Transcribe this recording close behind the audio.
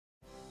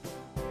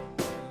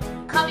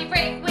Coffee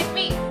Break with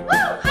me. Woo!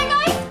 Hi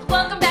guys!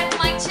 Welcome back to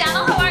my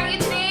channel. How are you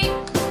today?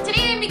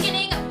 Today I'm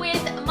beginning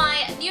with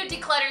my new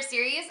declutter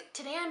series.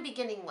 Today I'm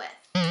beginning with,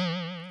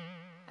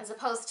 as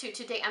opposed to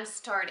today I'm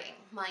starting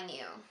my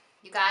new.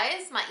 You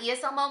guys, my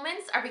ESL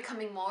moments are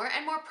becoming more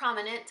and more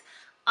prominent.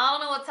 I don't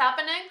know what's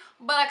happening,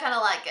 but I kind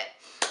of like it.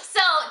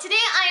 So today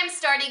I am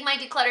starting my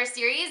declutter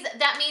series.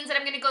 That means that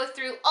I'm going to go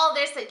through all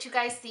this that you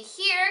guys see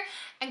here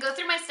and go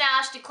through my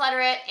stash,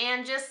 declutter it,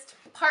 and just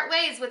part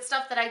ways with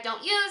stuff that I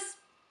don't use,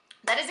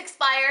 that is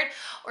expired,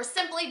 or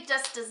simply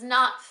just does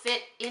not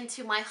fit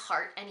into my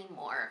heart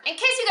anymore. In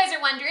case you guys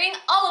are wondering,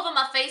 all over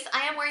my face,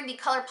 I am wearing the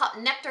ColourPop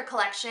Nectar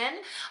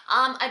collection.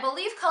 I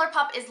believe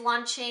ColourPop is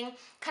launching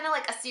kind of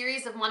like a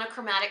series of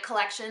monochromatic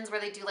collections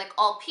where they do like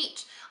all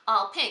peach,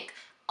 all pink,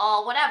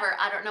 all whatever.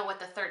 I don't know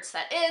what the third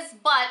set is,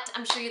 but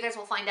I'm sure you guys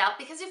will find out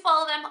because you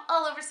follow them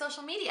all over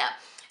social media.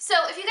 So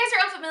if you guys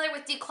are unfamiliar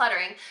with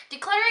decluttering,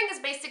 decluttering is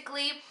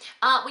basically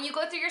when you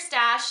go through your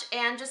stash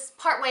and just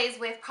part ways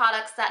with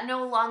products that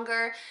no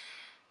longer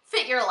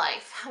fit your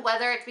life,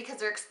 whether it's because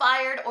they're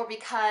expired or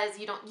because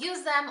you don't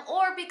use them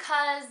or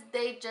because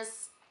they're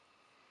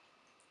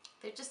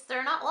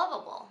not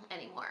lovable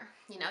anymore.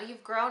 You know,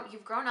 you've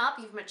grown up,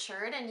 you've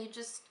matured, and you've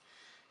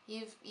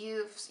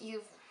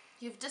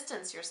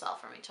distanced yourself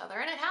from each other,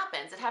 and it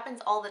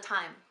happens all the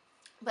time.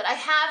 But I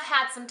have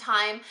had some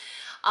time,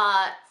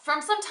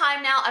 from some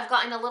time now, I've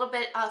gotten a little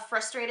bit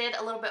frustrated,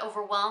 a little bit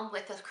overwhelmed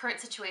with the current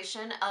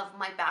situation of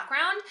my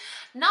background.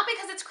 Not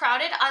because it's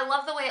crowded, I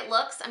love the way it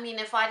looks. I mean,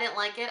 if I didn't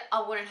like it,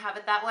 I wouldn't have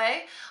it that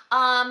way.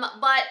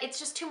 But it's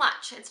just too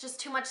much. It's just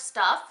too much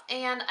stuff,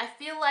 and I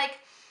feel like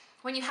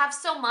when you have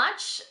so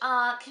much,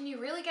 can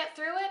you really get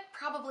through it?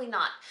 Probably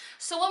not.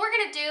 So what we're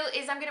gonna do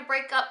is I'm gonna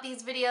break up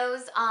these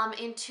videos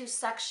into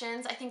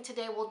sections. I think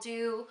today we'll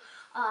do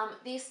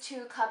these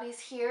two cubbies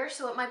here,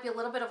 so it might be a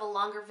little bit of a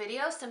longer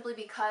video simply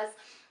because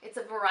it's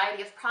a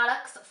variety of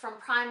products from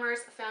primers,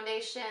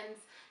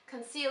 foundations,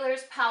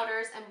 concealers,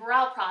 powders, and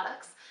brow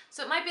products.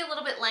 So it might be a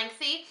little bit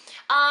lengthy.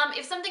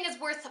 If something is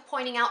worth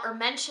pointing out or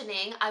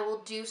mentioning, I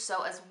will do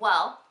so as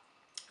well.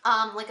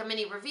 Like a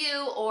mini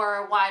review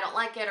or why I don't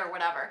like it or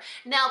whatever.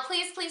 Now,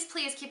 please, please,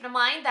 please keep in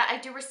mind that I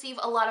do receive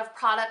a lot of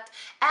product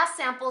as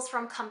samples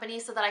from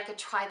companies so that I could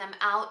try them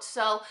out.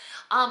 So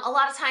a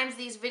lot of times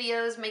these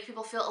videos make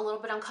people feel a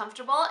little bit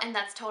uncomfortable, and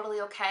that's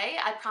totally okay.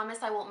 I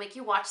promise I won't make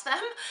you watch them.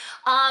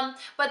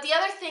 But the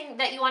other thing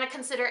that you want to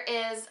consider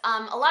is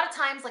a lot of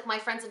times, like my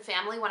friends and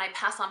family, when I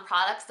pass on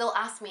products, they'll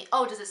ask me,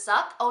 oh, does it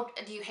suck? Oh,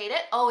 do you hate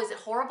it? Oh, is it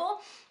horrible?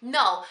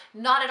 No,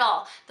 not at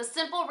all. The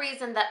simple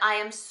reason that I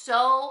am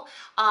so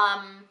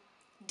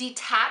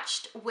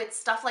detached with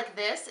stuff like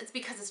this, it's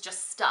because it's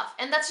just stuff.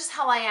 And that's just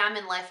how I am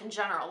in life in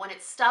general. When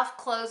it's stuff,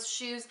 clothes,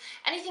 shoes,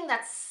 anything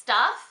that's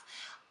stuff,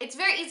 it's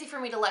very easy for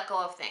me to let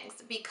go of things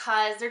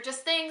because they're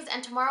just things,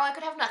 and tomorrow I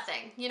could have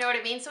nothing. You know what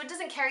I mean? So it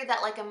doesn't carry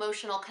that like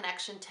emotional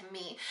connection to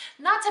me.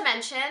 Not to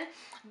mention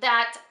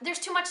that there's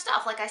too much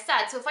stuff, like I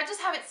said. So if I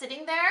just have it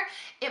sitting there,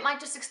 it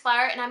might just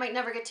expire and I might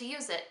never get to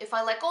use it. If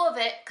I let go of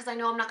it, because I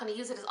know I'm not going to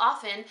use it as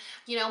often,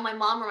 you know, my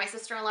mom or my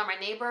sister-in-law, my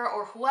neighbor,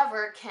 or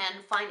whoever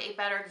can find a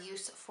better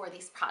use for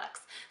these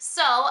products.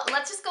 So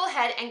let's just go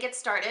ahead and get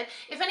started.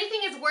 If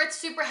anything is worth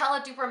super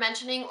hella duper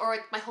mentioning, or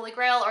it's my holy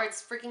grail, or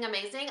it's freaking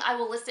amazing, I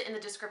will list it in the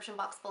description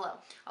box below.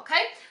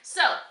 Okay,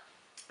 so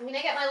I'm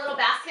gonna get my little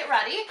basket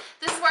ready.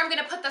 This is where I'm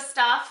gonna put the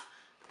stuff.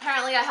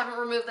 Apparently I haven't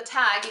removed the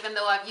tag even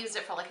though I've used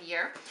it for like a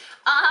year.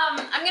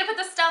 I'm gonna put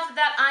the stuff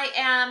that I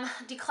am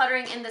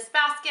decluttering in this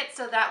basket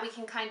so that we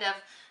can kind of,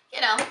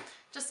 you know,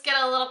 just get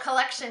a little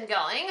collection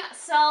going.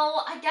 So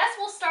I guess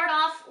we'll start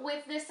off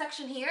with this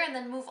section here and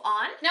then move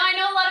on. Now I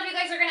know a lot of you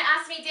guys are gonna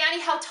ask me,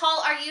 Dani, how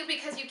tall are you?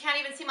 Because you can't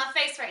even see my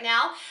face right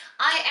now.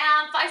 I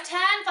am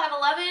 5'10",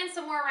 5'11",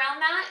 somewhere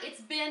around that.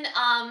 It's been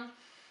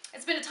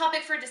a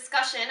topic for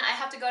discussion. I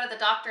have to go to the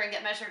doctor and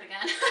get measured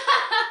again.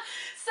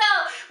 So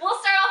we'll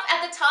start off at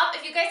the top.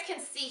 If you guys can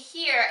see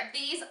here,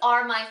 these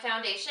are my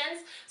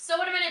foundations. So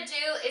what I'm gonna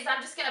do is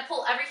I'm just gonna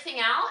pull everything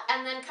out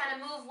and then kind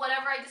of move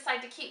whatever I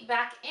decide to keep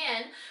back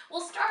in.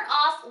 We'll start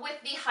off with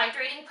the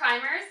hydrating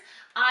primers.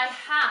 I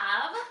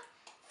have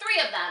 3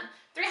 of them.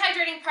 3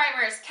 hydrating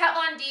primers. Kat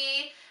Von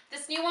D,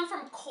 this new one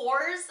from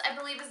Kors, I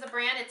believe is the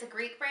brand. It's a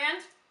Greek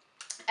brand.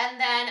 And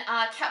then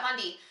Kat Von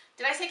D.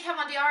 Did I say Kat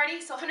Von D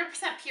already? So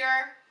 100%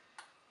 pure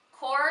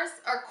Kors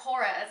or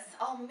Kores.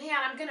 Oh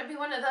man, I'm gonna be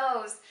one of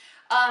those.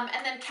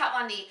 And then Kat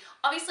Von D.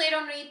 Obviously I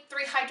don't need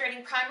 3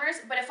 hydrating primers,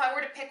 but if I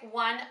were to pick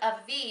one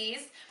of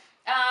these,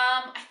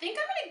 I think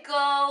I'm gonna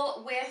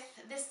go with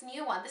this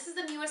new one. This is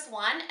the newest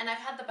one, and I've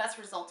had the best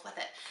results with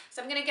it.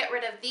 So I'm gonna get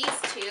rid of these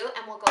 2,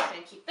 and we'll go ahead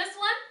and keep this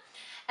one.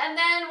 And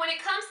then when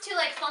it comes to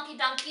like funky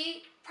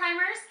dunky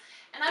primers,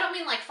 and I don't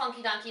mean like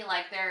funky dunky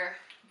like they're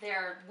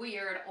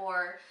weird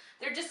or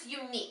they're just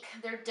unique,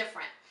 they're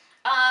different.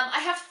 I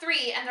have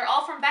 3 and they're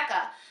all from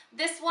Becca.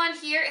 This one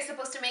here is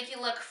supposed to make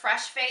you look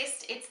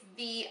fresh-faced. It's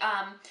the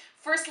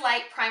First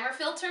Light Primer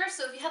Filter.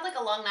 So if you had like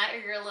a long night or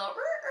you're a little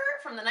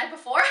from the night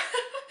before,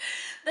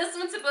 this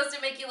one's supposed to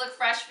make you look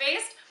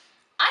fresh-faced.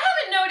 I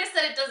haven't noticed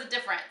that it does a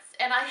difference,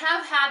 and and I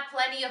have had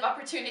plenty of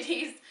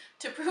opportunities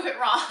to prove it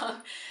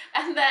wrong.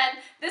 And then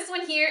this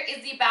one here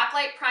is the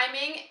backlight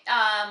priming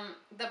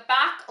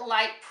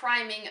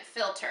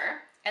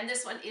filter, and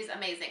this one is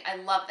amazing. I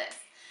love this.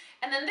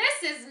 And then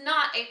this is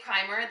not a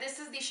primer. This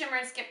is the Shimmer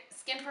and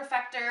Skin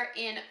Perfector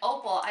in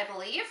Opal, I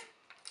believe,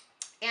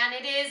 and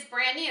it is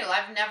brand new.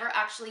 I've never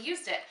actually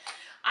used it.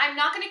 I'm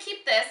not going to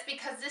keep this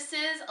because this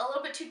is a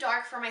little bit too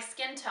dark for my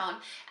skin tone,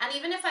 and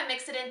even if I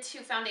mix it into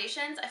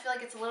foundations, I feel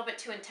like it's a little bit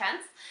too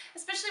intense,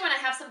 especially when I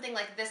have something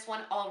like this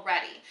one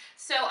already.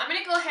 So I'm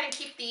going to go ahead and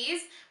keep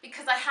these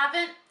because I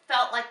haven't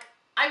felt like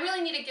I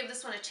really need to give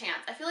this one a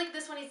chance. I feel like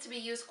this one needs to be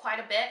used quite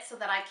a bit so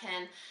that I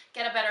can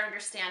get a better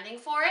understanding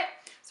for it.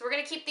 So we're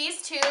going to keep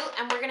these two,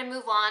 and we're going to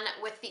move on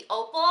with the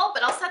Opal,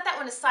 but I'll set that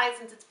one aside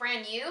since it's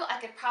brand new. I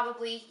could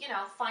probably, you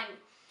know, find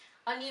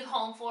a new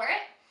home for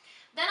it.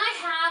 Then I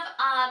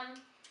have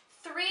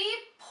 3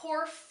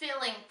 pore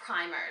filling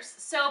primers.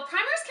 So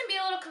primers can be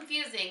a little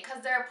confusing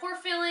because there are pore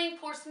filling,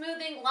 pore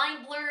smoothing,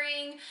 line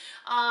blurring,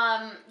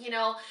 you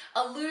know,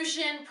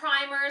 illusion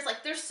primers.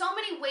 Like there's so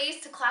many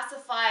ways to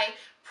classify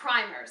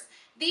primers.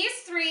 These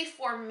 3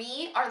 for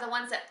me are the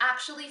ones that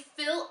actually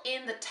fill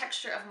in the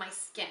texture of my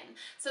skin.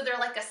 So they're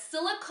like a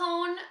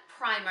silicone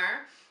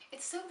primer.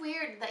 It's so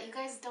weird that you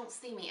guys don't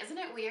see me. Isn't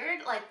it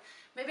weird? Like,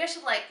 maybe I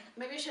should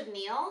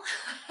kneel.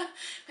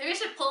 Maybe I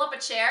should pull up a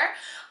chair.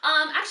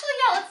 Actually,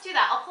 yeah, let's do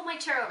that. I'll pull my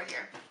chair over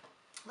here.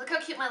 Look how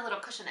cute my little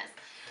cushion is.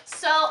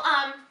 So,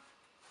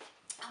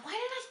 why did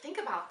I think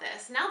about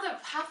this? Now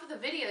that half of the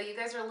video, you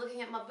guys are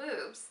looking at my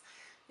boobs.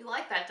 You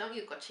like that, don't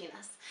you,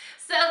 cochinas?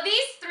 So these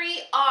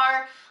 3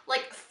 are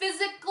like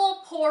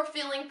physical pore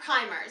filling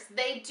primers.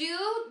 They do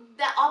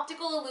that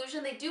optical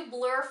illusion. They do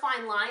blur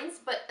fine lines,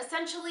 but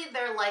essentially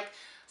they're like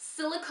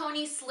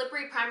silicone-y,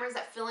 slippery primers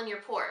that fill in your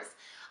pores.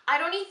 I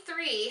don't need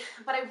 3,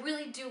 but I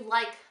really do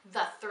like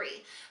the 3.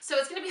 So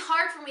it's going to be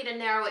hard for me to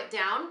narrow it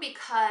down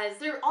because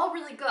they're all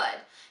really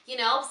good. You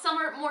know, some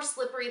are more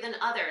slippery than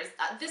others.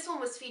 This one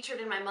was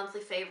featured in my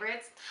monthly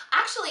favorites.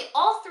 Actually,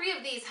 all 3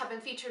 of these have been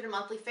featured in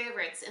monthly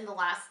favorites in the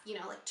last, you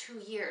know, like 2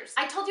 years.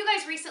 I told you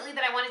guys recently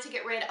that I wanted to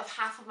get rid of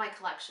half of my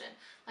collection.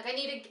 Like I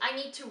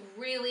need to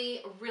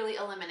really, really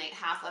eliminate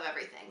half of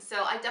everything.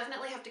 So I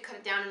definitely have to cut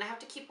it down, and I have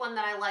to keep one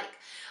that I like.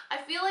 I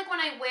feel like when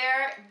I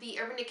wear the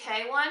Urban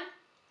Decay one,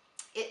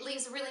 it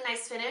leaves a really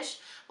nice finish,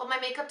 but my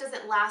makeup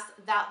doesn't last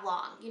that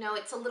long. You know,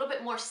 it's a little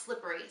bit more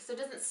slippery, so it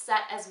doesn't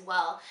set as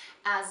well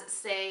as,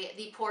 say,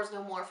 the Pores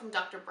No More from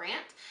Dr.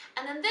 Brandt.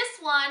 And then this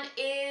one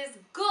is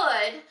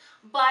good,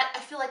 but I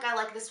feel like I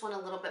like this one a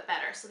little bit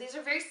better. So these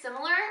are very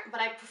similar,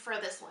 but I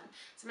prefer this one.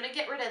 So I'm gonna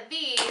get rid of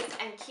these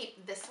and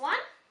keep this one.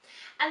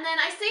 And then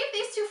I saved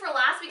these 2 for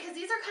last because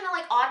these are kind of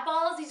like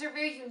oddballs. These are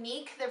very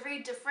unique. They're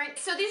very different.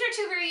 So these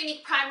are 2 very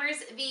unique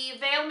primers. The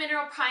Veil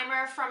Mineral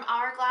Primer from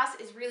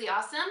Hourglass is really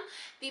awesome.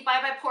 The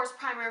Bye Bye Pores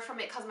Primer from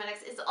It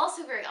Cosmetics is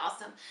also very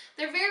awesome.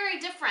 They're very, very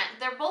different.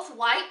 They're both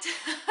white,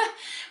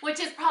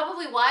 which is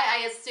probably why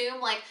I assume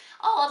like,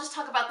 oh, I'll just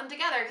talk about them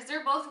together because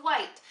they're both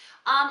white.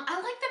 I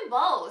like them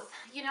both.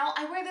 You know,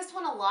 I wear this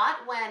one a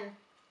lot when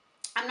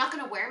I'm not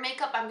going to wear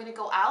makeup, I'm going to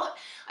go out.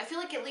 I feel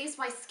like it leaves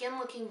my skin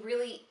looking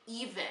really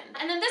even.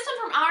 And then this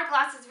one from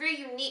Hourglass is very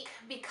unique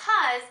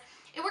because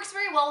it works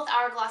very well with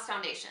Hourglass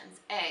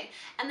foundations, A.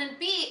 And then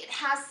B, it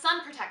has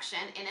sun protection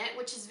in it,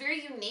 which is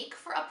very unique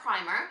for a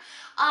primer.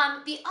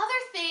 The other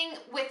thing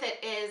with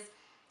it is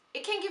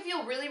it can give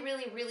you a really,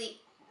 really, really,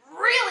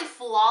 really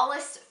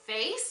flawless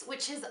face,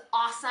 which is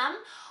awesome.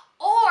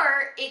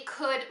 Or it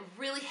could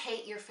really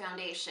hate your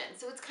foundation.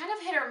 So it's kind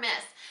of hit or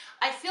miss.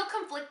 I feel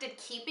conflicted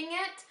keeping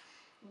it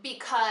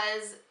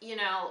because, you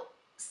know,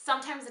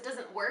 sometimes it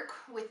doesn't work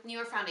with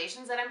newer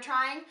foundations that I'm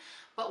trying,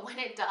 but when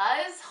it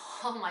does,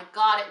 oh my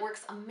God, it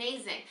works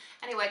amazing.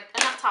 Anyway,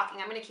 enough talking,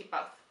 I'm gonna keep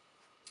both.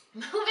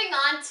 Moving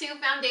on to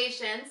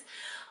foundations.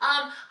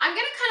 I'm gonna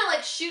kind of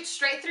like shoot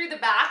straight through the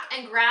back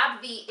and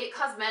grab the It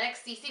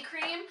Cosmetics CC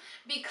Cream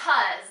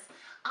because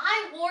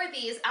I wore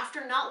these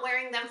after not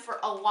wearing them for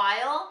a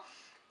while.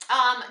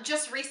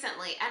 Just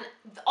recently, and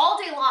all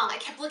day long I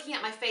kept looking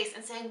at my face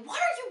and saying, what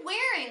are you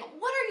wearing?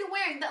 What are you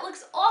wearing? That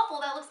looks awful,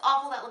 that looks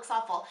awful, that looks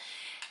awful.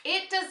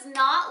 It does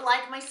not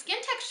like my skin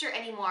texture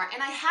anymore,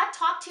 and I had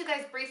talked to you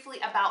guys briefly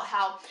about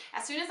how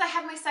as soon as I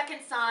had my second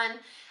son,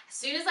 as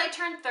soon as I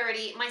turned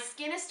 30, my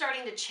skin is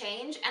starting to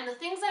change, and the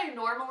things that I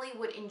normally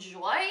would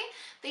enjoy,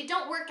 they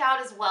don't work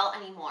out as well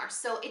anymore.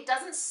 So it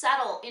doesn't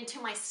settle into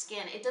my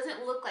skin. It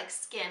doesn't look like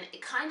skin.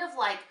 It kind of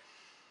like,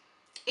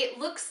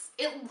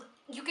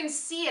 you can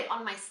see it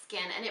on my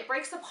skin and it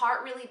breaks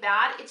apart really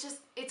bad.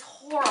 It's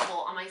horrible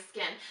on my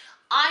skin.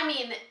 I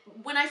mean,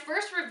 when I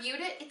first reviewed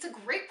it, it's a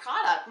great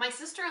product. My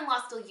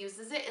sister-in-law still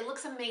uses it. It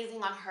looks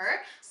amazing on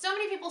her. So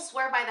many people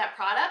swear by that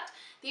product.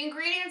 The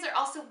ingredients are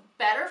also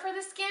better for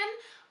the skin,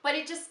 but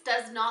it just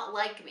does not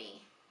like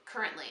me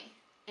currently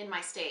in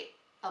my state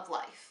of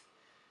life.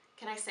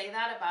 Can I say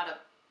that about a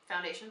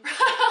foundation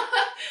product?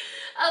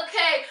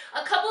 Okay,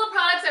 a couple of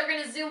products that we're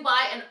gonna zoom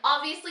by and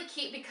obviously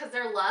keep because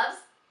they're loves.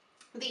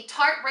 The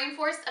Tarte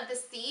Rainforest of the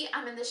Sea,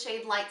 I'm in the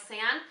shade Light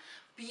Sand.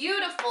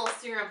 beautiful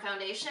serum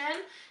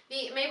foundation.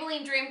 The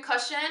Maybelline Dream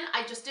Cushion,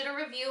 I just did a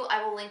review.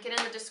 I will link it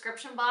in the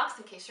description box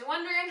in case you're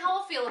wondering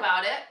how I feel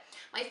about it.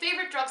 My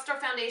favorite drugstore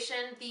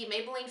foundation, the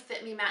Maybelline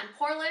Fit Me Matte and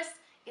Poreless,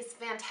 is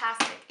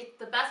fantastic. It's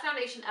the best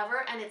foundation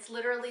ever, and it's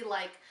literally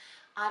like,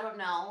 I don't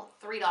know,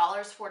 $3,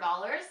 $4.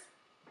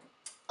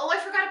 Oh, I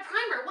forgot a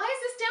primer. Why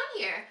is this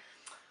down here?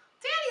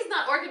 Dani's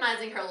not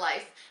organizing her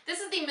life. This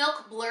is the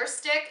Milk Blur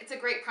Stick. It's a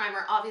great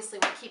primer. Obviously,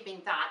 we're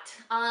keeping that.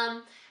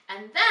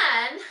 And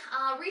then,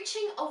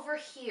 reaching over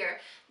here,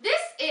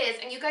 this is,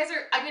 and you guys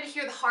are, I'm gonna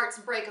hear the hearts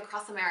break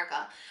across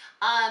America.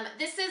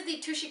 This is the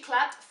Touche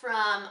Éclat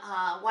from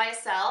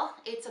YSL.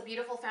 It's a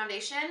beautiful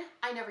foundation.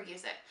 I never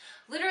use it.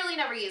 Literally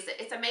never use it.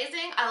 It's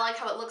amazing. I like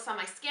how it looks on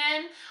my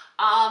skin.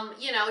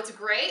 You know, it's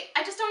great.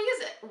 I just don't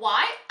use it.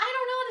 Why? I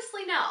don't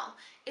honestly know.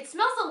 It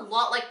smells a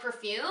lot like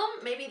perfume.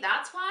 Maybe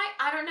that's why.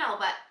 I don't know,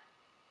 but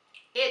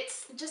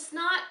it's just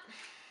not,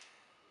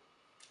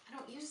 I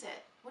don't use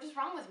it. What is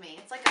wrong with me?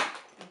 It's like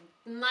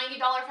a $90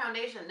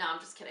 foundation. No, I'm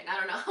just kidding. I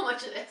don't know how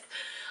much it is.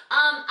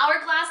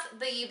 Hourglass,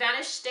 the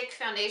Vanish Stick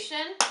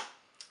Foundation.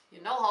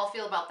 You know how I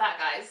feel about that,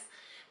 guys.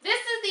 This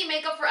is the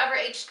Makeup Forever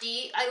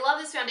HD. I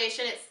love this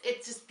foundation.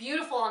 It's just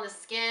beautiful on the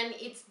skin.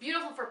 It's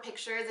beautiful for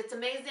pictures. It's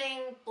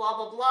amazing, blah,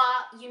 blah,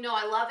 blah. You know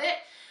I love it.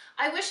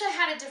 I wish I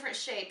had a different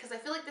shade because I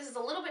feel like this is a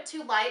little bit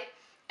too light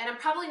and I'm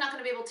probably not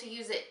going to be able to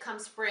use it come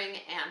spring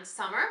and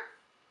summer.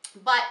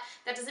 But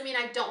that doesn't mean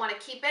I don't want to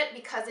keep it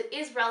because it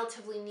is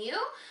relatively new.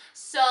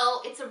 So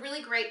it's a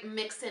really great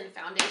mix-in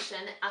foundation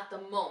at the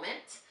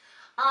moment.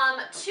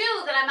 Two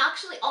that I'm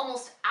actually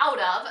almost out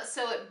of,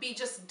 so it'd be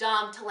just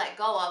dumb to let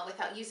go of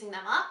without using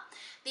them up.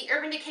 The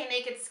Urban Decay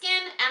Naked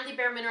Skin and the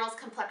Bare Minerals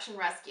Complexion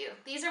Rescue.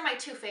 These are my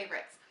two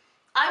favorites.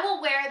 I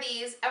will wear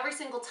these every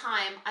single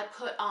time I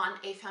put on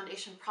a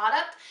foundation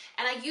product,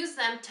 and I use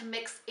them to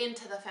mix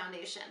into the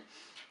foundation.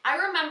 I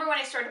remember when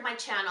I started my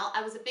channel,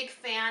 I was a big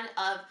fan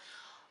of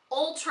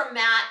ultra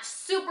matte,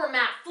 super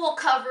matte, full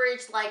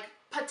coverage, like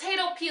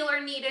potato peeler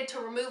needed to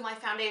remove my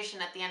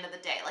foundation at the end of the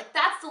day. Like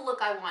that's the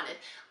look I wanted.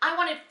 I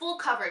wanted full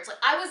coverage. Like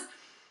I was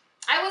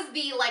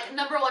the like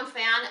 #1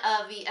 fan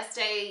of the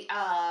Estee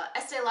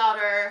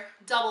Lauder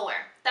Double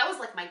Wear. That was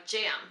like my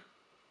jam.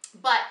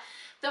 But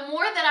the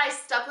more that I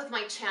stuck with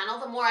my channel,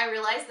 the more I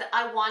realized that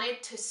I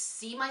wanted to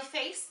see my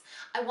face.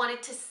 I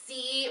wanted to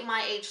see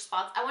my age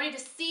spots. I wanted to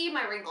see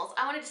my wrinkles.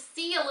 I wanted to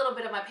see a little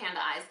bit of my panda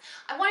eyes.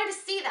 I wanted to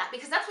see that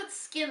because that's what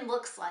skin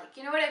looks like.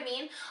 You know what I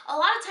mean? A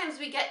lot of times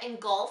we get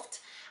engulfed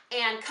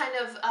and kind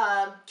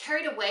of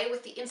carried away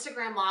with the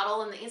Instagram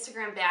model and the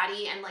Instagram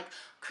baddie and like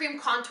cream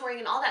contouring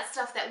and all that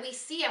stuff that we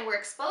see and we're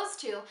exposed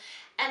to.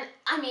 And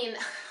I mean,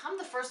 I'm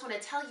the first one to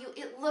tell you,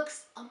 it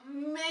looks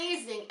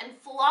amazing and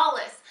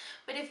flawless.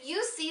 But if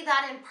you see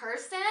that in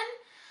person,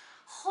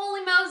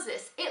 holy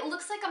Moses, it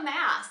looks like a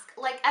mask.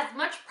 Like as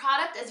much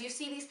product as you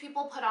see these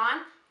people put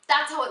on,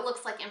 that's how it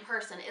looks like in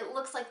person. It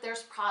looks like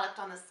there's product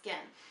on the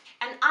skin.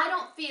 And I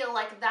don't feel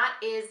like that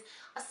is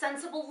a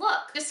sensible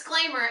look.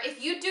 Disclaimer,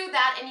 if you do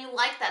that and you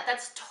like that,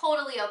 that's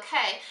totally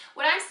okay.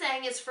 What I'm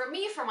saying is for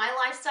me, for my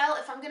lifestyle,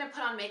 if I'm gonna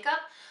put on makeup,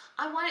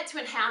 I want it to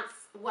enhance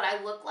what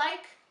I look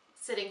like.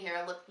 Sitting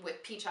here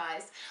with peach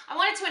eyes. I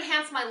want it to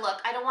enhance my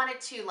look. I don't want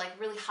it to like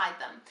really hide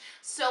them.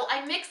 So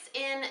I mix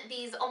in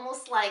these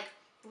almost like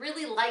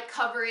really light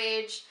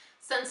coverage,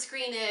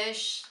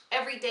 sunscreen-ish,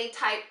 everyday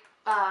type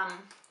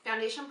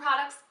foundation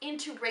products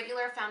into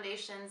regular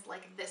foundations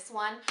like this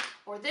one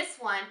or this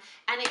one,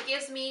 and it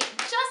gives me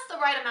just the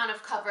right amount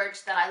of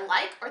coverage that I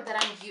like or that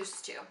I'm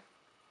used to.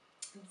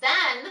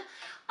 Then,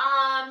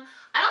 I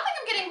don't think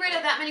I'm getting rid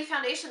of that many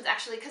foundations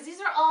actually because these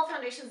are all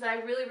foundations that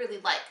I really, really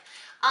like.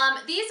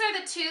 These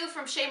are the two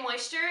from Shea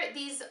Moisture.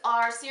 These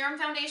are serum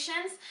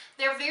foundations.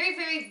 They're very,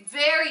 very,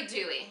 very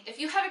dewy. If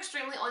you have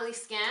extremely oily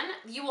skin,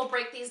 you will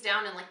break these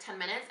down in like 10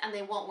 minutes and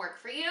they won't work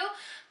for you.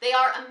 They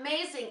are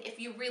amazing if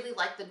you really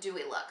like the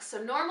dewy look.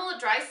 So normal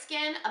dry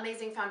skin,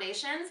 amazing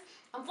foundations.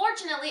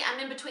 Unfortunately, I'm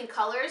in between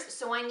colors,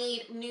 so I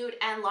need nude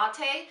and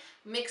latte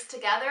mixed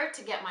together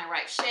to get my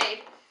right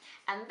shade.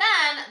 And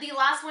then the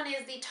last one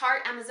is the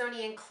Tarte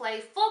Amazonian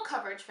Clay Full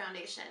Coverage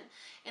Foundation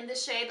in the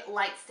shade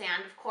Light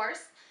Sand, of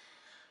course.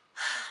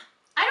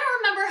 I don't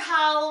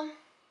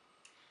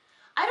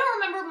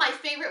remember my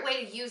favorite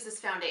way to use this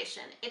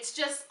foundation. It's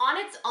just on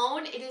its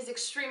own, it is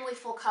extremely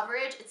full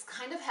coverage. It's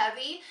kind of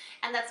heavy,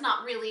 and that's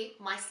not really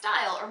my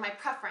style or my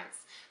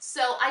preference.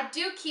 So I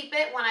do keep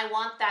it when I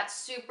want that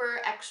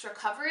super extra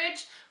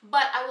coverage,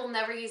 but I will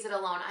never use it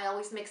alone. I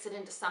always mix it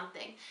into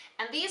something.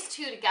 And these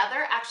two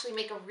together actually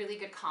make a really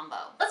good combo.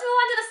 Let's move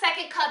on to the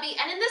second cubby.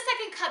 And in this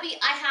second cubby,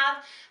 I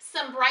have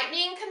some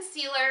brightening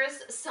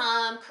concealers,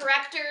 some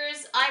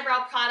correctors,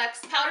 eyebrow products,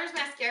 powders,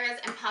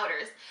 mascaras, and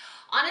powders.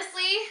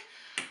 Honestly,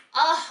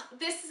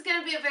 this is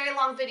gonna be a very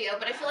long video,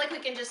 but I feel like we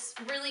can just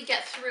really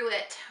get through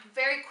it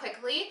very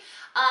quickly.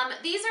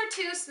 These are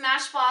two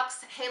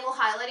Smashbox Halo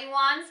highlighting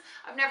wands.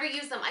 I've never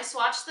used them. I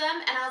swatched them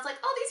and I was like,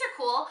 oh, these are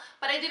cool,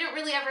 but I didn't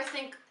really ever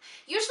think,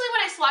 usually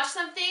when I swatch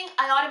something,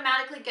 I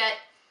automatically get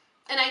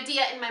an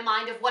idea in my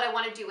mind of what I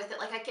want to do with it.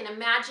 Like I can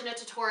imagine a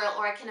tutorial,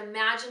 or I can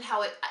imagine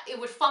how it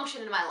would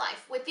function in my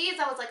life. With these,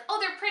 I was like, oh,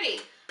 they're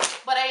pretty,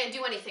 but I didn't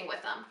do anything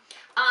with them.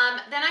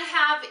 Then I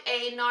have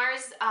a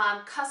NARS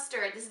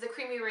Custard. This is the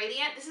Creamy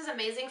Radiant. This is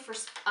amazing for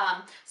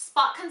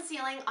spot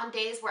concealing on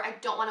days where I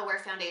don't want to wear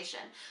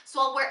foundation.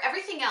 So I'll wear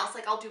everything else,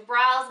 like I'll do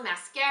brows,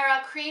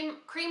 mascara, cream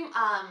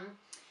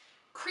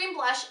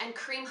blush, and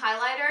cream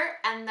highlighter,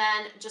 and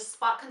then just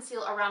spot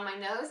conceal around my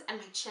nose and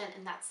my chin,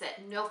 and that's it.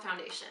 No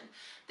foundation.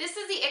 This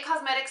is the It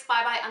Cosmetics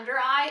Bye Bye Under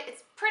Eye.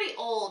 It's pretty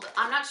old.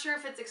 I'm not sure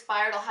if it's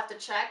expired. I'll have to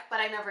check, but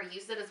I never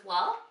used it as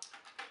well.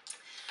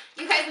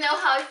 You guys know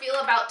how I feel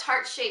about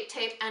Tarte Shape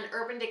Tape and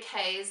Urban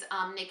Decay's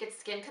Naked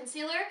Skin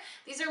Concealer.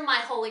 These are my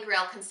holy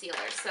grail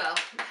concealers, so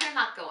they're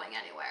not going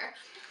anywhere.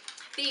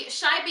 The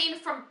Shy Bean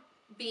from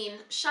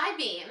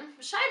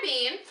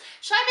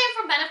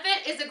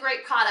Benefit is a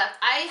great product.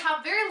 I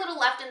have very little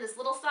left in this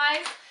little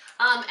size,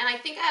 and I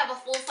think I have a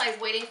full size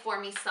waiting for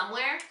me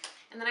somewhere.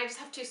 And then I just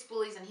have 2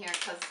 spoolies in here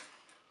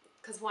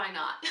because why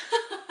not?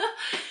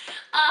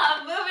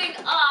 Moving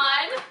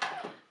on.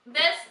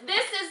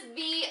 This is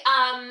the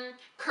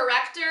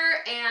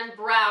corrector and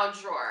brow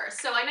drawer.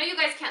 So I know you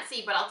guys can't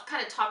see, but I'll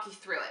kind of talk you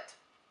through it.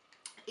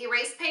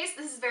 Erase paste,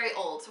 this is very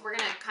old, so we're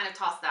gonna kind of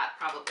toss that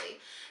probably.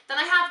 Then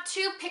I have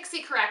 2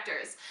 Pixie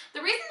correctors.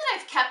 The reason that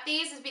I've kept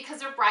these is because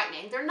they're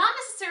brightening. They're not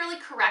necessarily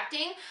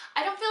correcting.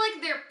 I don't feel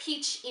like they're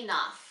peach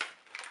enough.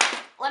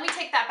 Let me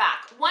take that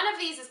back. One of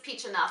these is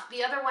peach enough,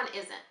 the other one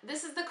isn't.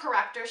 This is the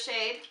corrector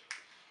shade,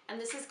 and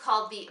this is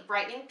called the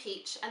Brightening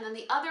Peach, and then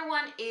the other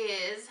one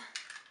is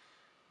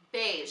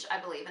beige, I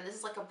believe, and this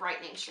is like a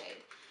brightening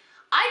shade.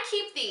 I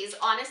keep these,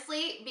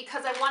 honestly,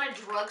 because I want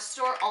a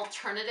drugstore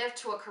alternative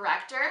to a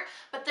corrector,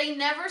 but they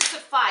never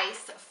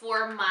suffice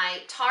for my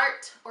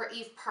Tarte or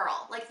Eve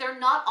Pearl. Like, they're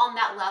not on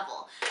that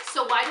level.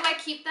 So why do I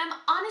keep them?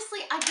 Honestly,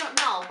 I don't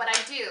know, but I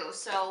do,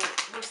 so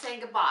we're saying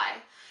goodbye.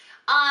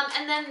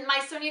 And then my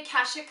Sonia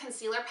Kashuk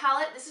Concealer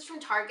Palette. This is from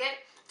Target.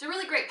 It's a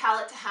really great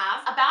palette to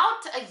have.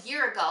 About a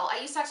year ago, I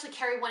used to actually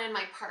carry one in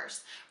my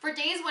purse. For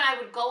days when I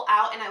would go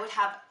out and I would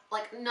have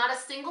like not a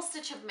single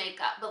stitch of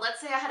makeup, but let's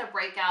say I had a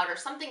breakout or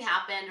something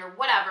happened or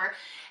whatever,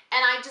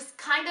 and I just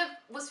kind of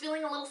was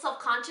feeling a little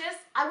self-conscious,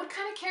 I would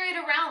kind of carry it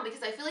around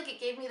because I feel like it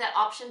gave me that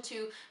option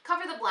to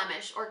cover the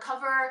blemish or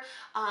cover,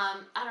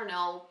 I don't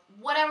know,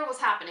 whatever was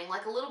happening,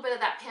 like a little bit of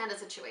that panda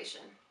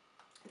situation.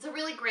 It's a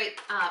really great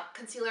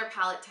concealer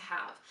palette to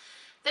have.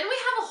 Then we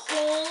have a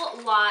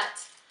whole lot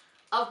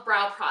of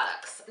brow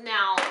products.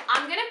 Now,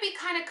 I'm gonna be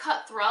kind of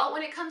cutthroat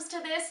when it comes to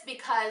this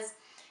because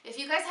if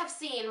you guys have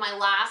seen my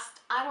last,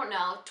 I don't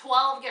know,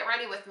 12 Get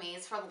Ready With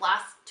Me's for the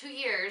last 2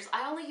 years,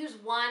 I only use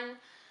 1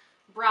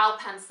 brow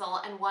pencil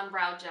and 1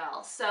 brow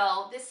gel.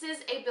 So this is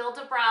a Build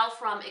a Brow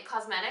from It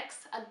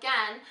Cosmetics.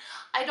 Again,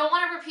 I don't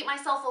want to repeat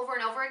myself over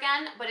and over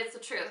again, but it's the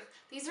truth.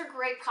 These are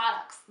great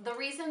products. The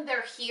reason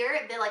they're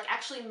here, they like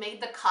actually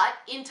made the cut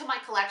into my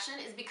collection,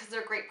 is because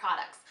they're great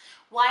products.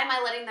 Why am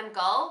I letting them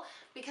go?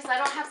 Because I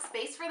don't have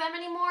space for them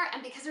anymore,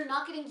 and because they're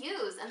not getting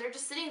used, and they're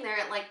just sitting there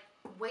like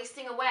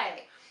wasting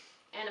away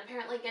and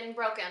apparently getting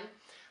broken.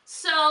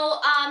 So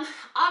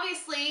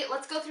obviously,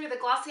 let's go through the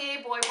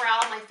Glossier Boy Brow,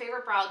 my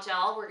favorite brow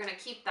gel. We're gonna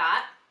keep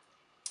that.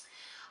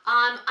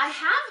 I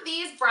have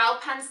these brow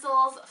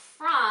pencils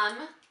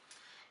from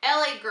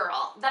LA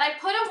Girl that I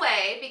put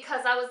away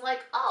because I was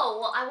like, oh,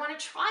 well, I want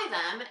to try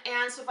them,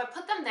 and so if I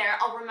put them there,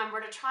 I'll remember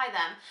to try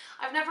them.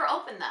 I've never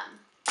opened them.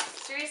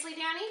 Seriously,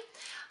 Dani?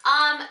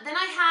 Then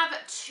I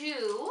have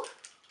two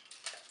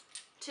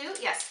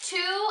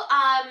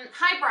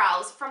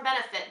highbrows from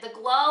Benefit, the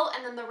Glow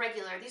and then the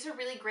regular. These are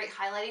really great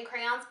highlighting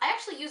crayons. I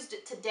actually used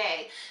it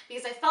today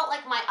because I felt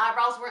like my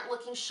eyebrows weren't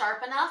looking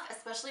sharp enough,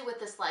 especially with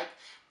this like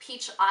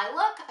peach eye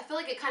look. I feel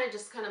like it kind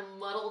of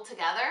muddled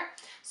together.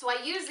 So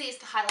I use these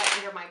to highlight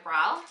under my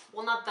brow.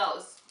 Well, not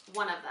those,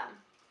 one of them.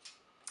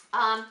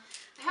 I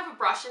have a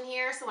brush in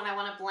here, so when I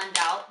want to blend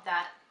out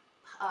that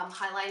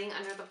highlighting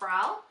under the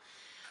brow.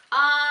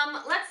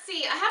 Let's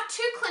see, I have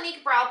 2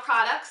 Clinique brow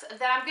products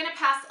that I'm going to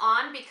pass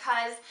on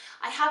because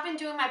I have been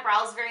doing my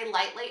brows very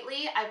light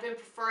lately. I've been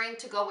preferring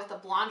to go with a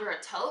blonde or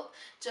a taupe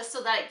just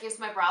so that it gives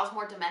my brows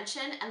more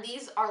dimension, and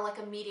these are like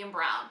a medium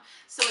brown.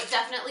 So it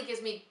definitely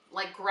gives me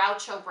like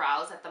Groucho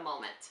brows at the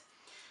moment.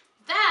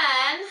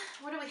 Then,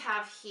 what do we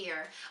have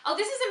here? Oh,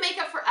 this is a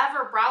Makeup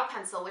Forever brow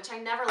pencil, which I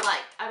never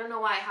liked. I don't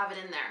know why I have it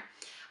in there.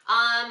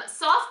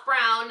 Soft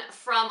Brown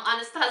from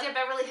Anastasia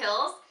Beverly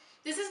Hills.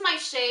 This is my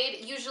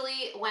shade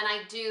usually when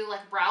I do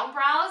like brown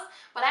brows,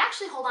 but I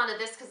actually hold on to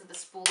this because of the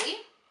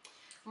spoolie.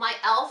 My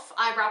e.l.f.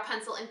 eyebrow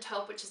pencil in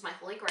taupe, which is my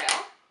holy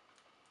grail.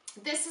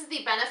 This is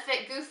the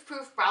Benefit Goof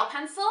Proof Brow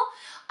Pencil.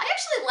 I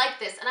actually like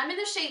this, and I'm in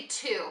the shade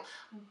 2,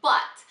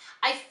 but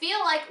I feel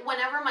like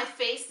whenever my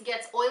face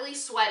gets oily,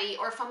 sweaty,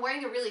 or if I'm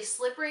wearing a really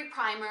slippery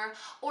primer,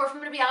 or if I'm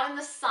gonna be out in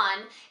the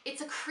sun,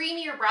 it's a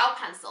creamier brow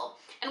pencil.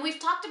 And we've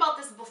talked about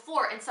this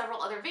before in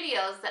several other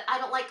videos that I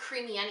don't like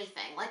creamy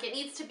anything. Like, it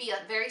needs to be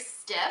a very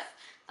stiff,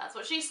 that's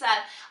what she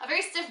said, a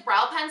very stiff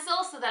brow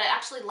pencil so that it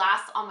actually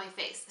lasts on my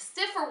face.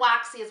 Stiff or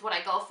waxy is what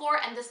I go for,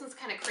 and this one's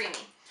kind of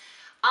creamy.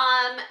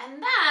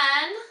 And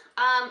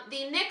then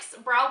the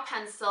NYX brow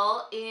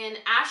pencil in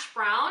ash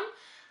brown.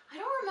 I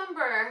don't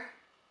remember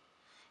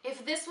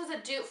if this was a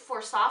dupe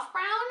for soft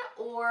brown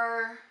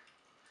or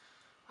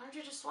why don't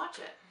you just swatch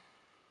it?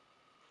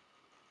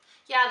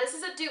 Yeah, this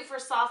is a dupe for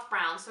soft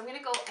brown, so I'm going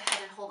to go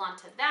ahead and hold on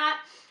to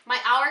that. My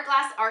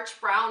Hourglass Arch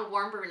Brown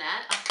Warm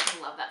Brunette. Oh,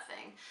 I love that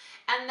thing.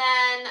 And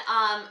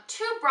then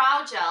 2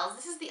 brow gels.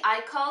 This is the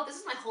Eyeshadow. This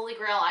is my holy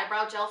grail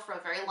eyebrow gel for a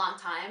very long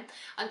time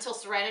until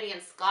Serenity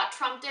and Scott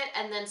trumped it,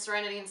 and then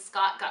Serenity and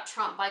Scott got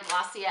trumped by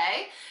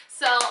Glossier.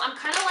 So I'm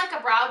kind of like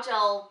a brow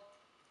gel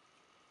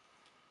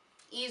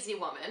easy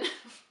woman.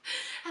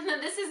 And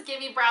then this is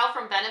Gimme Brow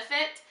from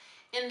Benefit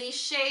in the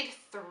shade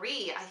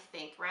 3, I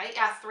think, right?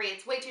 Yeah, 3.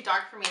 It's way too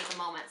dark for me at the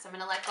moment, so I'm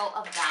going to let go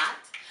of that.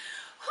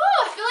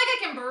 Whew, I feel like I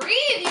can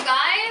breathe, you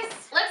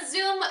guys. Let's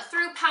zoom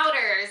through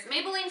powders.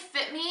 Maybelline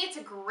Fit Me, it's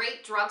a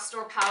great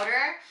drugstore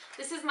powder.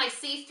 This is my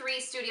C3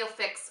 Studio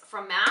Fix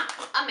from MAC.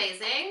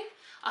 Amazing.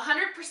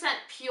 100%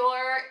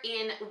 pure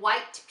in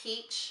white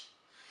peach.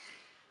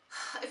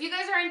 If you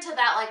guys are into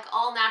that, like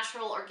all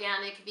natural,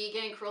 organic,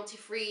 vegan,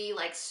 cruelty-free,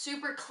 like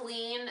super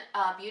clean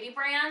beauty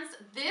brands,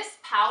 this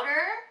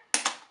powder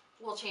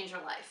will change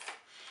your life.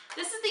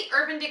 This is the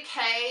Urban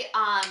Decay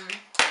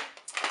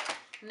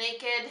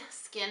Naked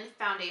Skin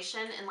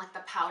Foundation in like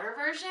the powder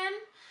version.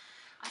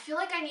 I feel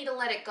like I need to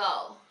let it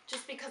go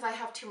just because I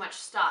have too much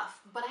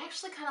stuff, but I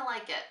actually kind of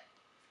like it.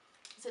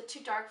 Is it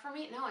too dark for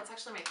me? No, it's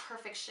actually my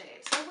perfect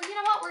shade. So well, you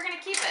know what? We're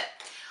gonna keep it.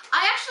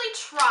 I actually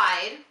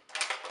tried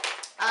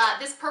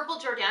this purple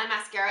Jordana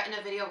mascara in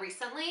a video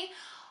recently.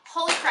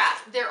 Holy crap,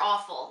 they're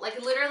awful.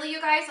 Like literally, you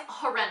guys,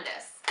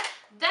 horrendous.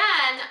 Then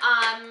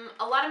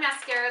a lot of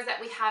mascaras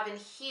that we have in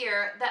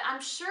here that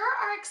I'm sure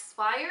are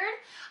expired.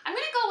 I'm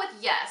gonna go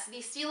with yes. The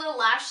VOILA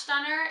Lash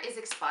Stunner is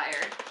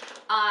expired.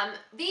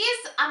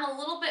 These I'm a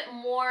little bit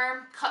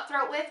more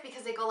cutthroat with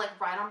because they go like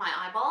right on my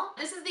eyeball.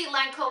 This is the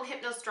Lancome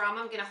Hypnose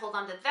Drama. I'm gonna hold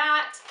on to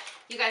that.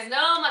 You guys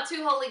know my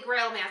 2 holy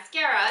grail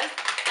mascaras.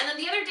 And then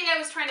the other day I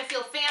was trying to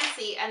feel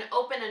fancy and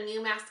open a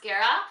new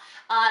mascara.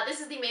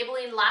 This is the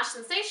Maybelline Lash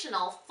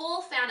Sensational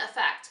Full Fan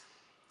Effect.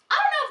 I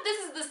don't know if this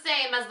is the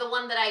same as the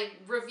one that I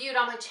reviewed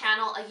on my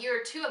channel a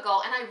year or 2 ago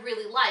and I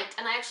really liked,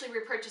 and I actually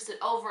repurchased it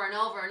over and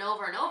over and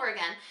over and over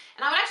again,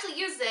 and I would actually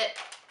use it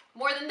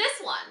more than this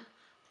one.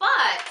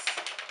 But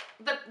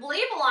the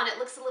label on it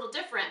looks a little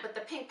different, but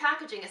the pink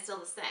packaging is still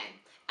the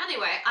same.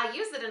 Anyway, I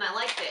used it and I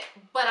liked it,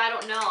 but I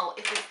don't know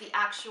if it's the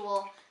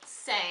actual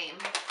same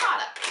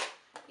product.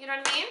 You know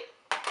what I mean?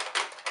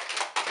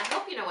 I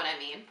hope you know what I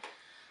mean.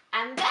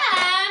 And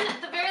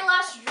then the very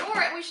last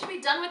drawer, and we should be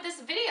done with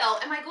this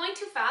video. Am I going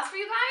too fast for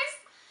you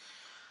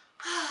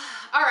guys?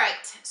 All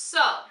right,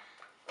 so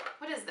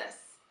what is this?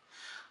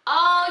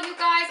 Oh, you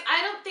guys,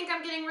 I don't think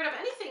I'm getting rid of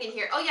anything in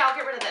here. Oh yeah, I'll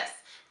get rid of this.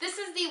 This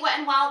is the Wet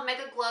n Wild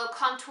Mega Glow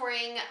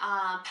Contouring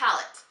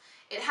Palette.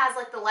 It has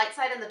like the light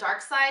side and the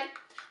dark side.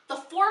 The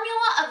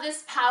formula of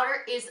this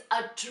powder is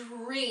a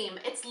dream.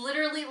 It's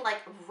literally like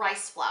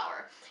rice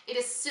flour. It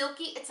is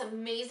silky, it's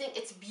amazing,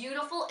 it's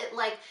beautiful, it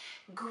like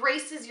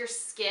graces your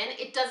skin.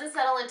 It doesn't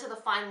settle into the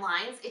fine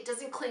lines, it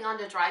doesn't cling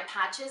onto dry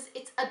patches.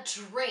 It's a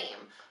dream,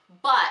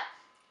 but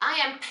I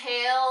am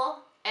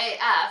pale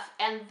AF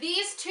and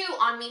these two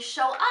on me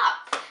show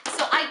up.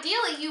 So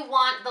ideally you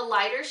want the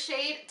lighter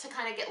shade to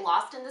kind of get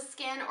lost in the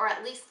skin or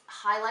at least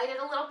highlight it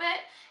a little bit.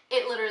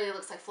 It literally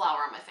looks like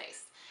flour on my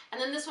face. And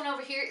then this one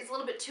over here is a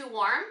little bit too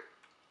warm.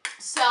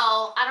 So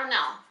I don't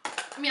know.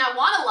 I mean, I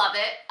want to love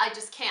it, I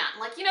just can't.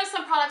 Like, you know,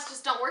 some products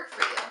just don't work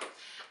for you.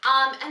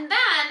 And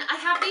then I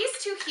have these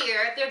two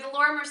here. They're the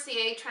Laura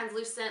Mercier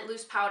Translucent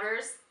Loose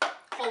Powders,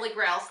 Holy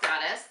Grail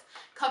status.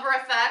 Cover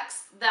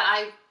FX that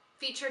I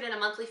featured in a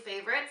monthly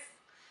favorites.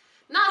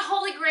 Not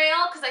Holy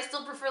Grail, because I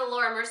still prefer the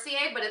Laura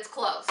Mercier, but it's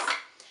close.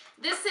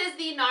 This is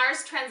the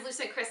NARS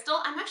Translucent Crystal.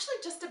 I'm actually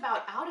just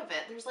about out of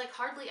it. There's like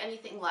hardly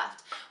anything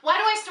left. Why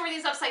do I store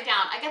these upside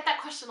down? I get that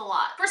question a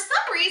lot. For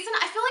some reason,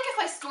 I feel like if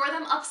I store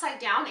them upside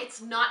down,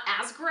 it's not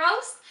as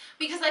gross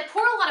because I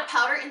pour a lot of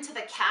powder into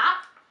the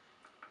cap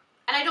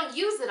and I don't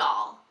use it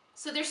all.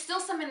 So there's still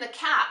some in the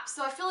cap.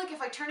 So I feel like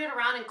if I turn it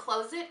around and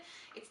close it,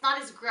 it's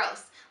not as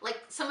gross.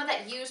 Like some of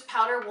that used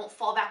powder won't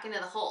fall back into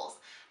the holes.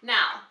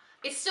 Now,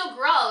 it's still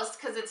gross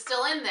because it's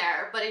still in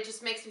there, but it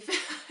just makes me feel,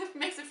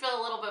 makes it feel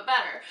a little bit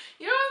better.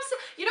 You know what I'm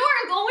saying? You know where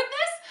I'm going with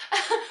this?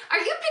 Are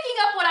you picking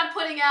up what I'm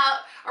putting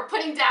out or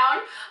putting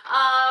down?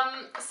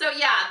 So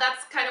yeah,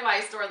 that's kind of why I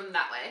store them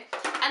that way.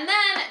 And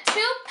then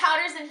two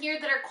powders in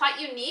here that are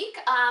quite unique,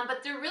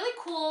 but they're really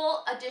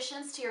cool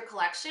additions to your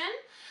collection.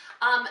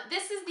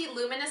 This is the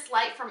Luminous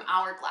Light from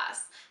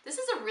Hourglass. This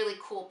is a really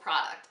cool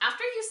product.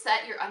 After you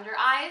set your under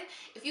eye,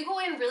 if you go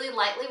in really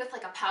lightly with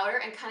like a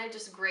powder and kind of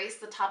just grace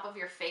the top of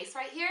your face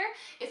right here,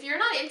 if you're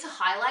not into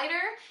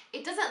highlighter,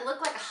 it doesn't look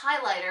like a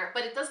highlighter,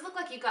 but it does look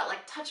like you got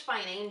like touched by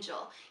an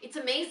angel. It's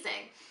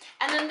amazing.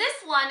 And then this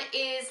one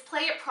is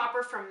Play It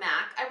Proper from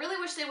MAC. I really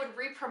wish they would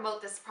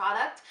re-promote this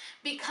product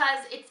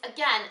because it's,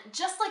 again,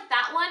 just like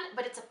that one,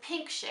 but it's a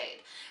pink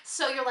shade.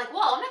 So you're like,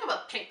 well, I'm not gonna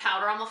put pink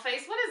powder on my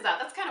face. What is that?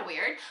 That's kind of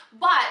weird.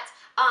 But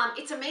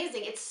it's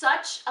amazing. It's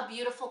such a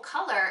beautiful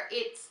color.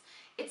 It's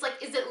like,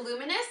 is it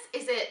luminous?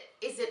 Is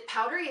it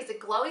powdery? Is it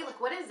glowy? Like,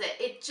 what is it?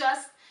 It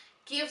just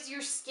gives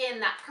your skin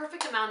that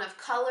perfect amount of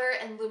color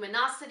and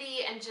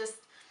luminosity, and just,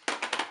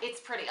 it's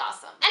pretty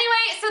awesome.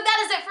 Anyway, so that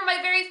is it for my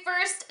very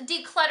first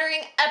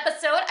decluttering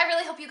episode. I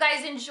really hope you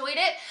guys enjoyed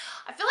it.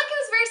 I feel like it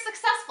was very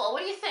successful.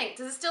 What do you think?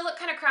 Does it still look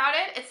kind of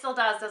crowded? It still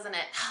does, doesn't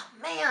it? Oh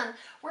man,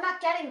 we're not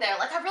getting there.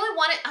 Like, I really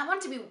want it, I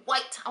want it to be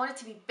white. I want it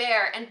to be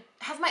bare, and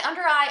have my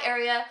under eye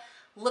area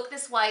look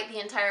this white the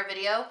entire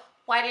video.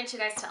 Why didn't you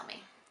guys tell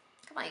me?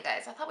 Come on, you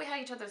guys. I thought we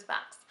had each other's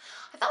backs.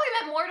 I thought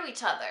we meant more to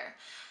each other.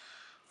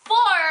 For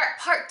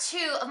part 2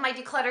 of my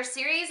declutter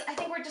series, I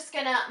think we're just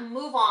gonna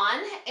move on,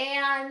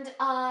 and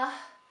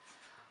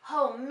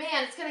oh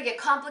man, it's gonna get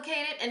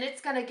complicated and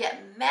it's gonna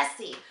get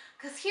messy,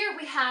 because here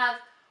we have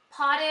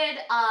potted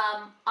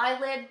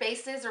eyelid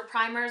bases or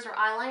primers or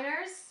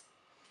eyeliners,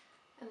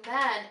 and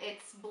then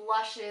it's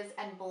blushes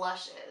and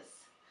blushes.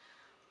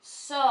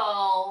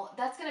 So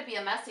that's gonna be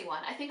a messy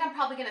one. I think I'm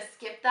probably gonna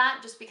skip that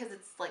just because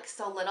it's like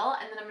so little,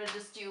 and then I'm gonna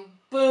just do,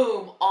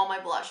 boom, all my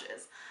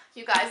blushes.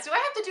 You guys, do I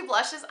have to do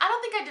blushes? I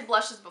don't think I did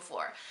blushes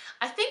before.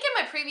 I think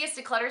in my previous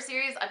declutter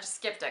series, I just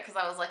skipped it because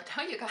I was like,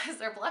 no, you guys,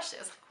 they're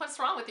blushes. What's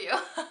wrong with you?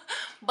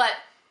 But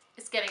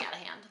it's getting out of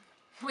hand.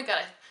 We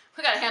gotta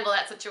handle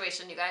that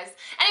situation, you guys.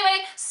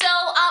 Anyway, so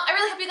I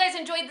really hope you guys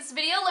enjoyed this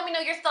video. Let me know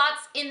your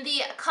thoughts in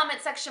the comment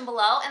section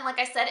below. And like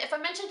I said, if I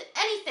mentioned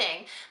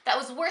anything that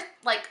was worth,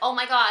 like, oh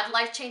my god,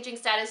 life-changing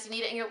status, you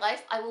need it in your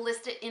life, I will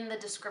list it in the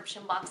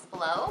description box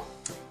below.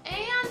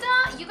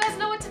 And you guys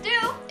know what to do.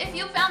 If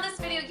you found this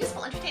video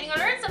useful, entertaining, or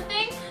learned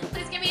something,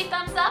 please give me a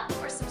thumbs up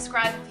or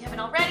subscribe if you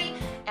haven't already.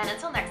 And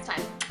until next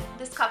time,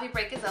 this coffee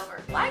break is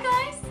over. Bye,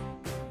 guys.